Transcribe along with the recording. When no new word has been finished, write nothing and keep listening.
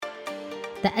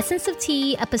The Essence of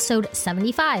Tea, episode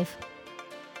 75.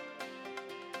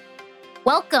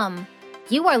 Welcome.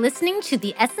 You are listening to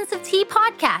the Essence of Tea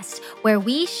podcast, where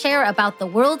we share about the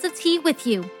worlds of tea with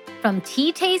you. From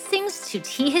tea tastings to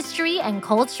tea history and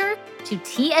culture to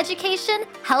tea education,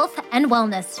 health, and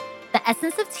wellness. The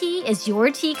Essence of Tea is your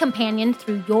tea companion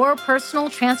through your personal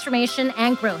transformation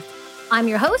and growth. I'm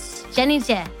your host, Jenny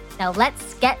Jie. Now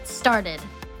let's get started.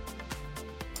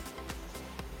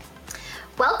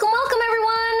 Welcome,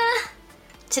 everyone.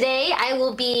 Today I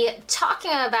will be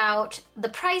talking about the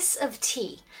price of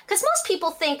tea, because most people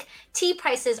think tea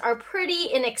prices are pretty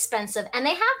inexpensive, and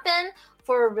they have been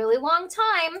for a really long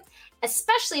time,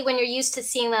 especially when you're used to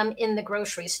seeing them in the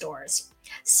grocery stores.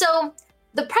 So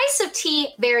the price of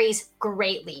tea varies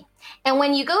greatly. And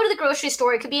when you go to the grocery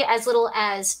store, it could be as little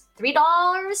as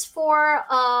 $3 for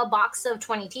a box of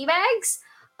 20 tea bags.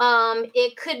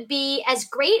 It could be as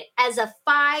great as a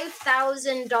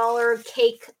 $5,000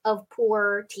 cake of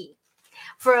pu'er tea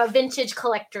for a vintage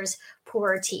collector's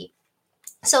pu'er tea.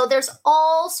 So there's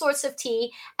all sorts of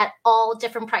tea at all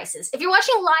different prices. If you're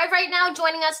watching live right now,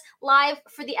 joining us live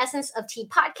for the Essence of Tea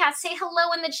podcast, say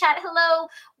hello in the chat. Hello,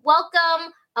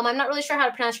 welcome. I'm not really sure how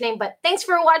to pronounce your name, but thanks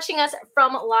for watching us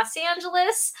from Los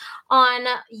Angeles on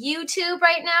YouTube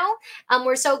right now.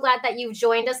 We're so glad that you've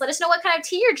joined us. Let us know what kind of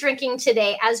tea you're drinking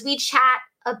today as we chat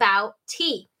about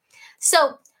tea.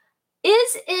 So,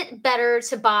 is it better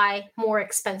to buy more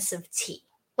expensive tea?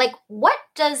 Like, what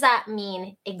does that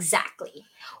mean exactly?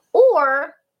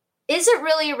 Or is it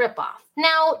really a ripoff?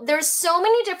 Now, there's so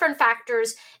many different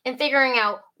factors in figuring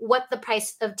out what the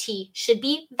price of tea should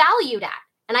be valued at.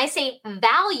 And I say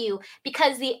value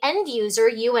because the end user,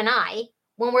 you and I,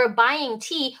 when we're buying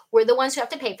tea, we're the ones who have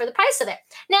to pay for the price of it.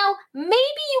 Now, maybe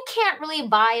you can't really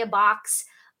buy a box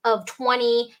of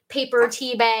 20 paper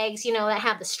tea bags, that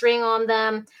have the string on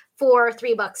them for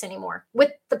 $3 anymore.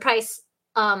 With the price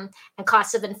and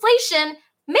cost of inflation,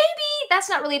 maybe that's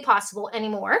not really possible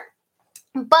anymore.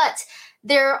 But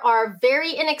there are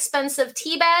very inexpensive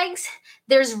tea bags.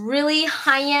 There's really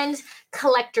high-end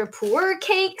collector pu'er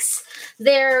cakes.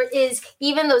 There is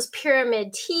even those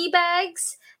pyramid tea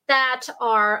bags that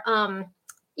are,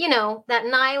 that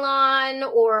nylon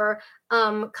or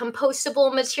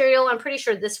compostable material. I'm pretty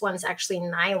sure this one's actually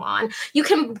nylon. You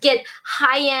can get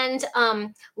high-end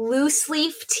loose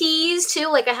leaf teas too.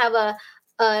 Like I have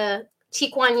a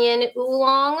Tea Kuan Yin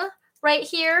oolong right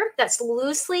here. That's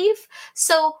loose leaf.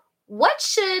 So what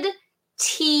should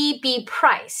tea be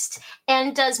priced?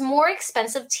 And does more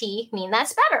expensive tea mean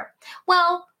that's better?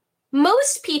 Well,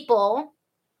 most people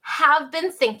have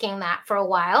been thinking that for a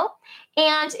while,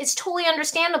 and it's totally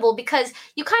understandable because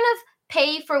you kind of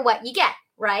pay for what you get,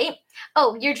 right?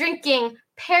 Oh, you're drinking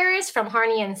Paris from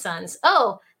Harney and Sons.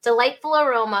 Oh, delightful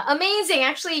aroma. Amazing.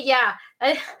 Actually, yeah,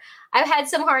 I've had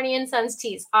some Harney and Sons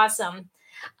teas. Awesome.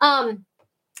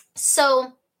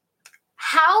 So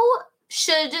how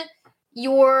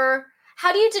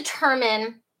do you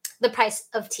determine the price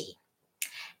of tea?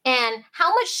 And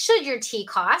how much should your tea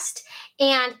cost?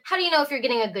 And how do you know if you're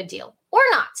getting a good deal or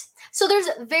not? So there's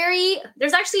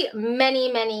actually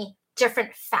many, many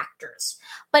different factors,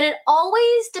 but it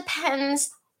always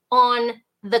depends on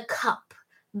the cup,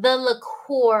 the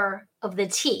liqueur of the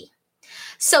tea.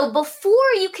 So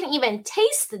before you can even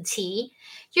taste the tea,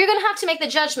 you're going to have to make the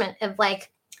judgment of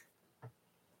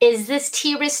is this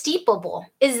tea resteepable?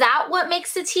 Is that what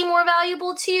makes the tea more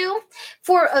valuable to you?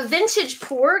 For a vintage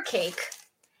pu'er cake,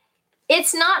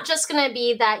 it's not just going to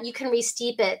be that you can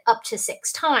resteep it up to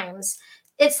 6 times.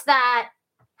 It's that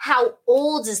how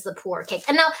old is the pu'er cake?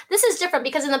 And now this is different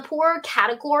because in the pu'er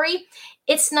category,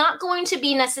 it's not going to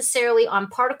be necessarily on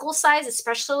particle size,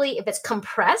 especially if it's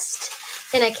compressed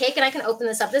in a cake. And I can open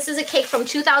this up. This is a cake from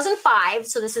 2005.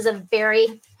 So this is a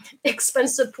very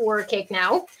expensive pu'er cake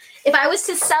now. If I was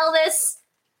to sell this,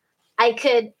 I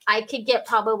could get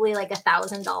probably like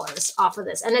 $1,000 off of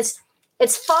this. And it's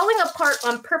falling apart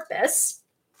on purpose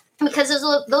because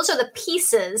those are the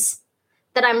pieces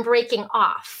that I'm breaking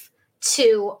off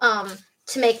to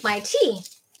make my tea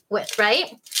with,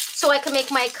 right? So I can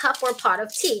make my cup or pot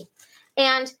of tea.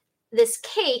 And this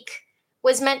cake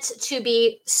was meant to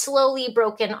be slowly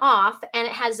broken off, and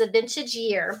it has a vintage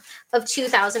year of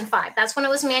 2005. That's when it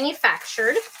was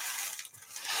manufactured.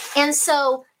 And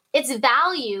so it's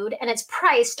valued and it's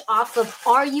priced off of,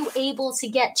 are you able to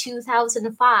get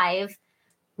 2005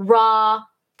 raw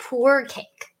pu'er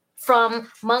cake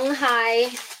from Meng Hai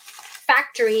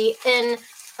factory in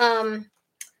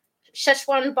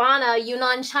Szechuanbana,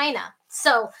 Yunnan, China?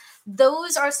 So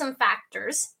those are some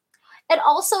factors. It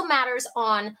also matters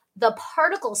on the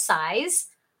particle size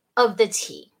of the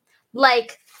tea.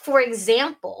 Like, for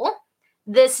example,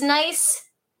 this nice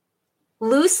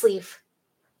loose leaf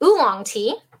oolong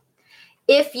tea,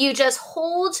 if you just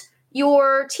hold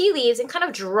your tea leaves and kind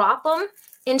of drop them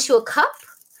into a cup,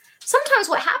 sometimes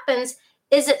what happens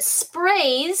is it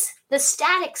sprays, the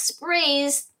static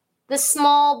sprays the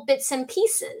small bits and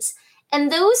pieces.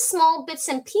 And those small bits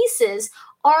and pieces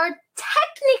are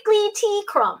technically tea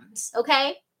crumbs,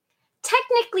 okay?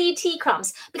 Technically tea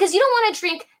crumbs, because you don't want to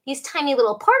drink these tiny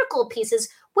little particle pieces,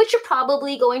 which you're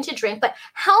probably going to drink, but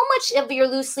how much of your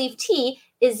loose leaf tea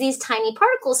is these tiny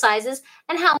particle sizes,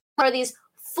 and how much are these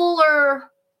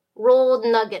fuller rolled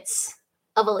nuggets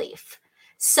of a leaf?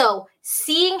 So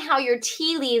seeing how your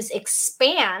tea leaves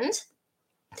expand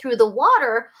through the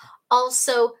water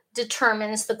also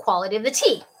determines the quality of the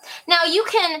tea. Now you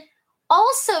can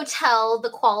also tell the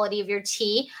quality of your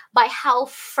tea by how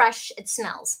fresh it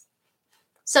smells.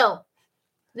 So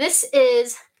this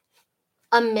is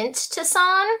a mint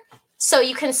tisane. So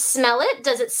you can smell it.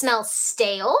 Does it smell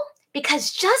stale?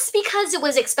 Because just because it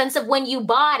was expensive when you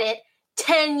bought it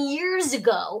 10 years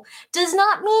ago does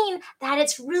not mean that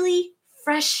it's really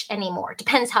fresh anymore.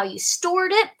 Depends how you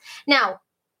stored it. Now,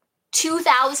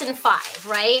 2005,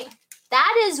 right?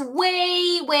 That is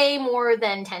way, way more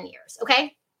than 10 years,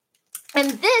 okay? And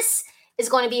this is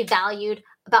going to be valued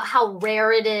about how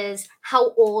rare it is,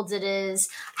 how old it is,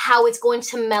 how it's going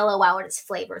to mellow out its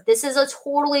flavor. This is a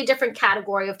totally different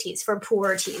category of teas for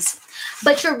poorer teas.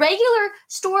 But your regular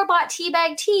store-bought tea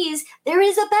bag teas, there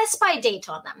is a best by date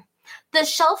on them. The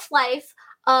shelf life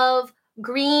of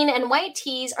green and white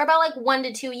teas are about like 1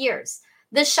 to 2 years.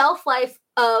 The shelf life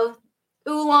of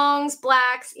oolongs,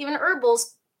 blacks, even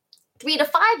herbals, 3 to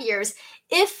 5 years,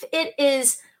 if it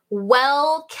is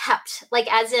well kept,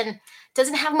 like as in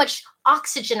doesn't have much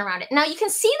oxygen around it. Now you can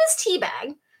see this tea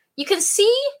bag, you can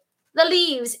see the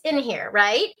leaves in here,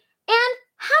 right? And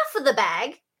half of the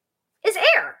bag is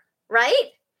air, right?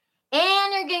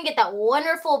 And you're gonna get that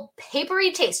wonderful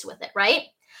papery taste with it, right?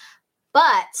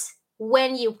 But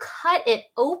when you cut it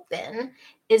open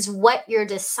is what you're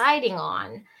deciding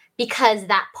on, because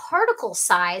that particle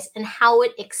size and how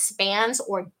it expands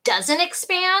or doesn't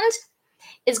expand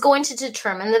is going to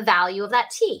determine the value of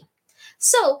that tea.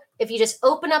 So if you just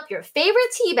open up your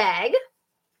favorite tea bag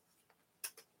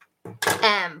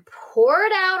and pour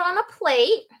it out on a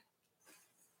plate,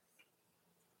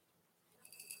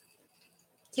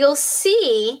 you'll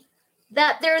see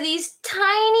that there are these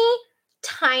tiny,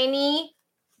 tiny,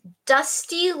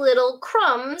 dusty little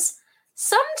crumbs,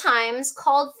 sometimes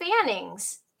called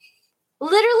fannings.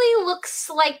 Literally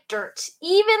looks like dirt,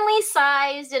 evenly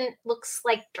sized and looks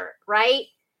like dirt, right?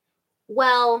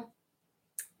 Well,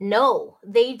 no,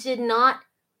 they did not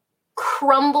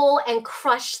crumble and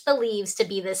crush the leaves to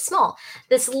be this small.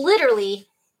 This literally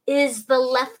is the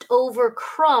leftover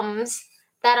crumbs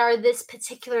that are this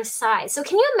particular size. So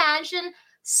can you imagine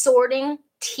sorting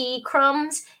tea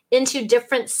crumbs into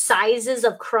different sizes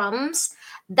of crumbs?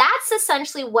 That's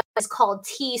essentially what is called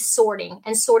tea sorting,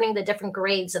 and sorting the different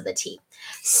grades of the tea.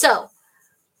 So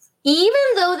even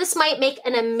though this might make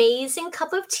an amazing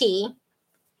cup of tea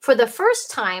for the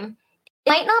first time, it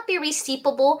might not be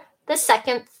resteepable the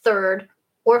second, third,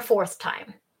 or fourth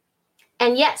time.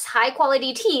 And yes, high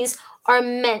quality teas are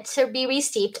meant to be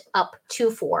resteeped up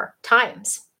to 4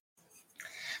 times.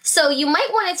 So you might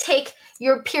want to take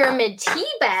your pyramid tea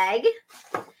bag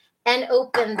and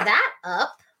open that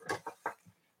up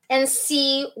and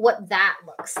see what that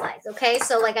looks like, okay?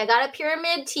 So like I got a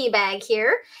pyramid tea bag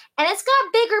here, and it's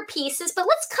got bigger pieces, but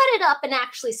let's cut it up and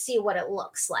actually see what it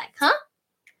looks like, huh?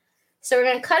 So we're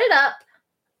gonna cut it up,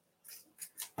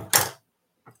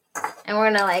 and we're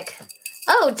gonna like,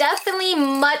 oh, definitely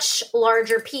much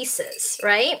larger pieces,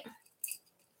 right?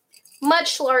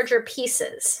 Much larger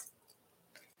pieces.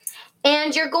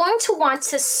 And you're going to want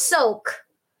to soak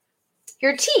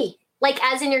your tea. Like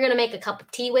as in you're going to make a cup of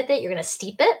tea with it. You're going to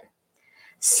steep it.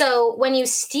 So when you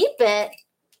steep it,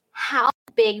 how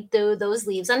big do those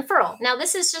leaves unfurl? Now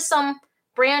this is just some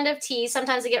brand of tea.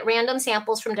 Sometimes I get random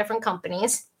samples from different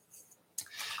companies.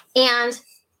 And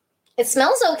it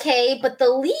smells okay, but the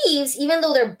leaves, even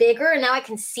though they're bigger and now I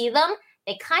can see them,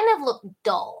 they kind of look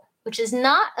dull, which is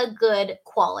not a good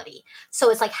quality. So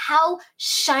it's like how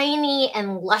shiny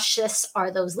and luscious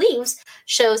are those leaves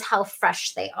shows how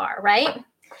fresh they are, right?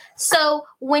 So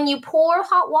when you pour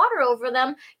hot water over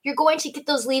them, you're going to get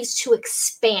those leaves to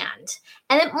expand.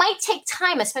 And it might take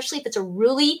time, especially if it's a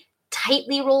really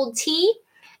tightly rolled tea.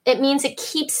 It means it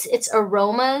keeps its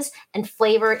aromas and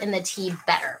flavor in the tea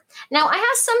better. Now, I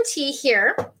have some tea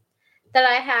here that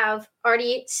I have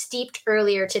already steeped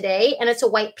earlier today, and it's a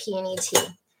white peony tea.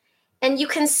 And you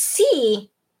can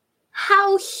see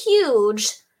how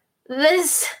huge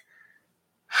this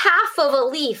half of a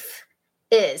leaf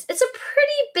is. It's a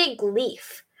pretty big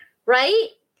leaf, right?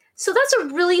 So that's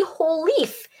a really whole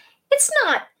leaf. It's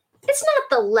not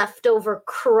the leftover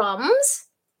crumbs,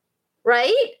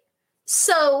 right?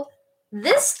 So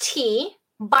this tea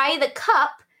by the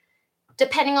cup,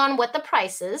 depending on what the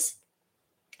price is,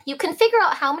 you can figure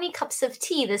out how many cups of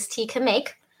tea this tea can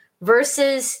make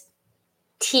versus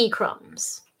tea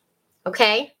crumbs.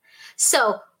 Okay?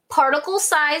 So particle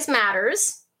size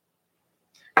matters,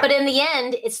 but in the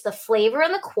end, it's the flavor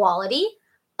and the quality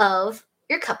of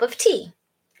your cup of tea.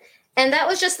 And that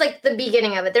was just like the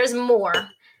beginning of it. There's more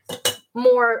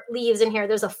leaves in here.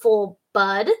 There's a full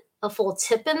bud, a full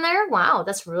tip in there. Wow,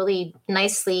 that's really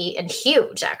nicely and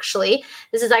huge, actually.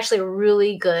 This is actually a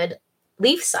really good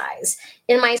leaf size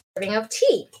in my serving of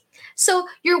tea. So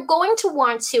you're going to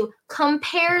want to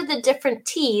compare the different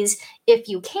teas, if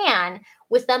you can,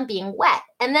 with them being wet.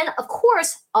 And then, of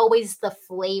course, always the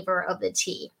flavor of the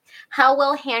tea. How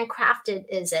well handcrafted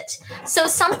is it? So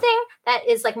something that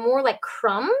is like more like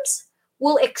crumbs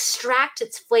will extract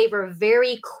its flavor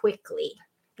very quickly.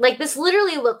 Like this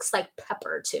literally looks like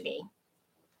pepper to me.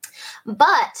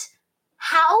 But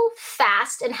how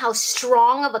fast and how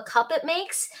strong of a cup it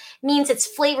makes means its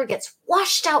flavor gets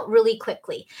washed out really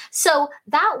quickly. So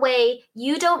that way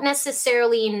you don't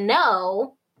necessarily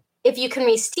know if you can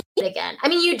re-steep it again. I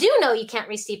mean, you do know you can't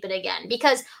re-steep it again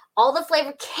because all the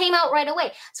flavor came out right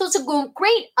away. So it's a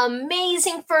great,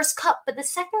 amazing first cup, but the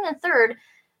second and third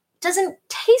doesn't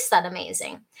taste that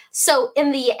amazing. So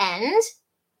in the end,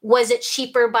 was it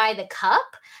cheaper by the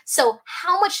cup? So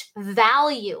how much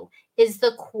value is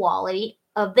the quality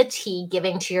of the tea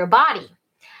giving to your body?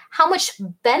 How much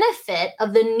benefit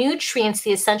of the nutrients,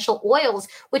 the essential oils,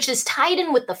 which is tied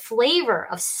in with the flavor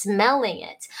of smelling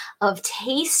it, of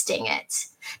tasting it.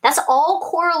 That's all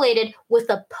correlated with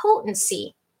the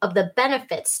potency of the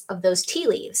benefits of those tea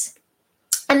leaves.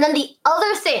 And then the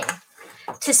other thing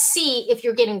to see if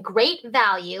you're getting great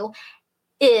value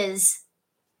is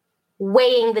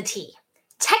weighing the tea.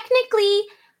 Technically,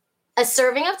 a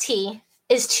serving of tea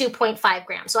is 2.5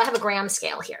 grams. So I have a gram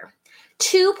scale here.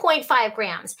 2.5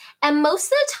 grams. And most of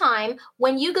the time,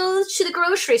 when you go to the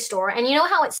grocery store and you know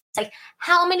how it's like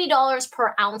how many dollars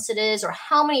per ounce it is or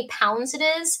how many pounds it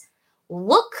is,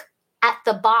 look at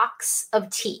the box of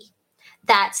tea.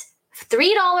 That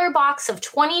 $3 box of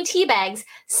 20 tea bags,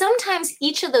 sometimes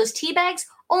each of those tea bags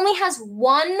only has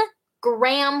 1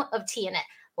 gram of tea in it,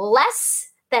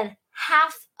 less than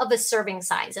half of a serving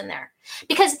size in there,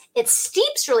 because it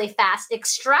steeps really fast,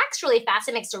 extracts really fast,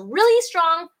 it makes a really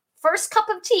strong first cup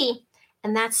of tea,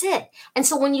 and that's it. And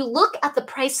so when you look at the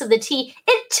price of the tea,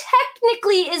 it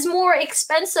technically is more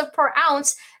expensive per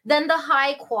ounce than the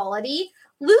high quality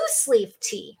loose leaf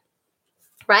tea,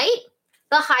 right?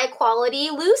 The high quality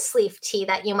loose leaf tea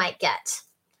that you might get.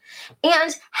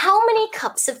 And how many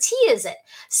cups of tea is it?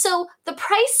 So the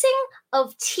pricing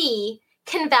of tea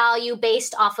can value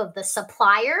based off of the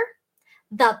supplier,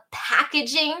 the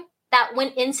packaging that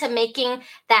went into making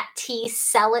that tea,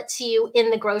 sell it to you in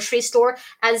the grocery store,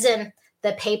 as in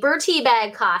the paper tea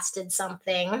bag costed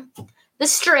something, the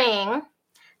string,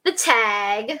 the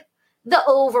tag, the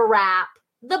overwrap,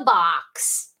 the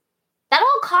box. That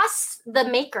all costs the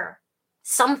maker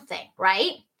something,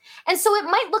 right? And so it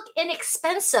might look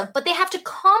inexpensive, but they have to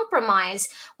compromise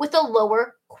with a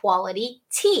lower quality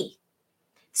tea.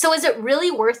 So is it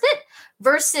really worth it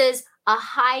versus a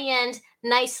high-end,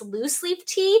 nice loose leaf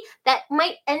tea that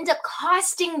might end up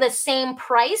costing the same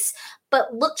price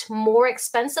but looked more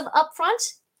expensive up front?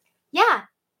 Yeah,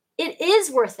 it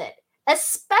is worth it,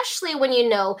 especially when you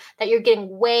know that you're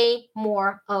getting way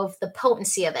more of the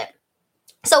potency of it.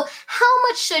 So how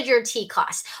much should your tea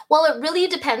cost? Well, it really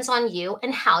depends on you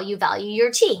and how you value your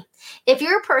tea. If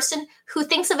you're a person who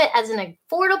thinks of it as an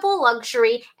affordable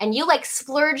luxury and you like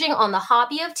splurging on the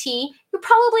hobby of tea, you're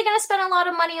probably going to spend a lot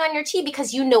of money on your tea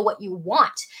because you know what you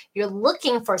want. You're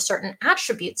looking for certain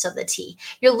attributes of the tea.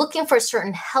 You're looking for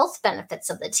certain health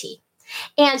benefits of the tea.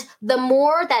 And the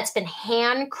more that's been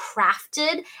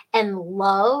handcrafted and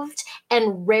loved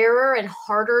and rarer and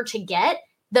harder to get,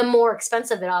 the more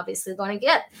expensive it obviously is going to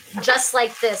get. Just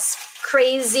like this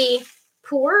crazy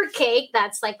pu'er cake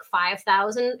that's like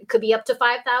 $5,000, could be up to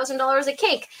 $5,000 a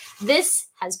cake. This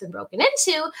has been broken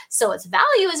into, so its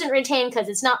value isn't retained because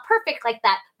it's not perfect like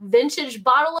that vintage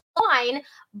bottle of wine,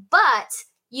 but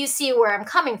you see where I'm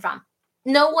coming from.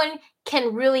 No one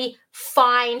can really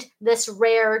find this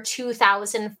rare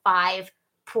 2005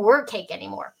 pu'er cake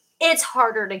anymore. It's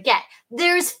harder to get.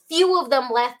 There's few of them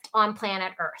left on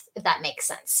planet Earth, if that makes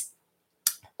sense.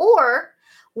 Or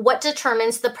what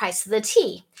determines the price of the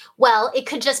tea? Well, it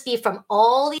could just be from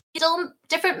all these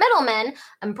different middlemen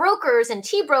and brokers and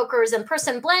tea brokers and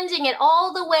person blending it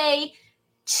all the way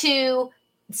to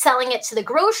selling it to the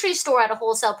grocery store at a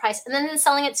wholesale price and then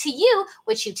selling it to you,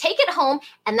 which you take it home,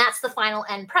 and that's the final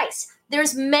end price.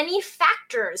 There's many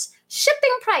factors: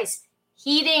 shipping price,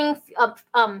 heating,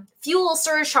 fuel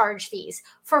surcharge fees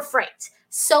for freight.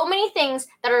 So many things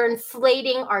that are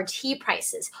inflating our tea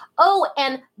prices. Oh,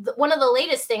 and one of the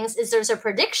latest things is there's a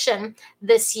prediction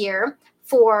this year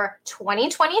for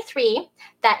 2023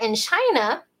 that in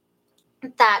China,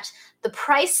 that the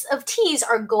price of teas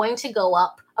are going to go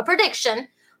up. A prediction.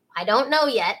 I don't know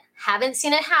yet, haven't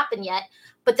seen it happen yet,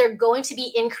 but they're going to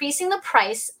be increasing the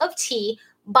price of tea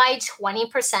by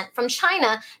 20% from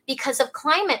China because of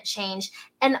climate change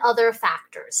and other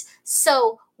factors.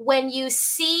 So when you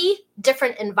see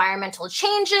different environmental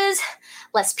changes,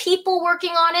 less people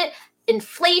working on it,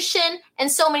 inflation, and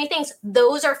so many things,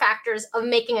 those are factors of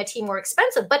making a tea more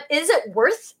expensive. But is it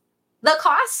worth the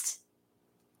cost?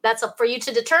 That's up for you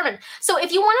to determine. So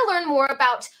if you want to learn more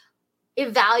about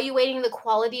evaluating the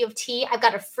quality of tea, I've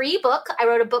got a free book. I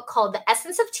wrote a book called The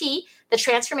Essence of Tea, The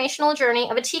Transformational Journey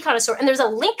of a Tea Connoisseur. And there's a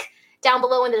link down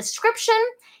below in the description.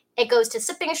 It goes to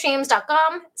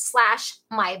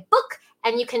sippingstreams.com/mybook.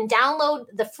 And you can download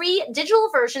the free digital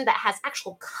version that has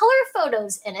actual color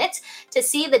photos in it to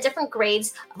see the different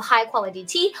grades of high quality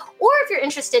tea. Or if you're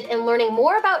interested in learning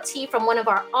more about tea from one of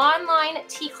our online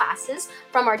tea classes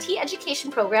from our tea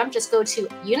education program, just go to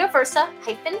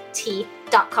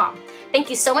universa-tea.com.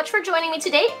 Thank you so much for joining me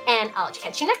today, and I'll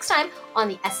catch you next time on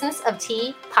the Essence of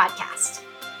Tea podcast.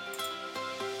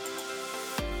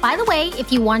 By the way,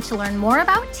 if you want to learn more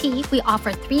about tea, we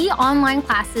offer 3 online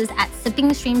classes at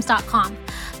sippingstreams.com.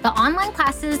 The online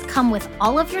classes come with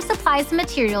all of your supplies and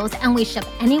materials, and we ship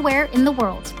anywhere in the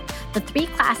world. The 3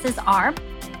 classes are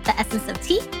The Essence of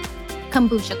Tea,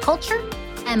 Kombucha Culture,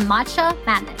 and Matcha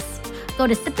Madness. Go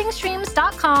to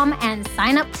sippingstreams.com and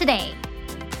sign up today.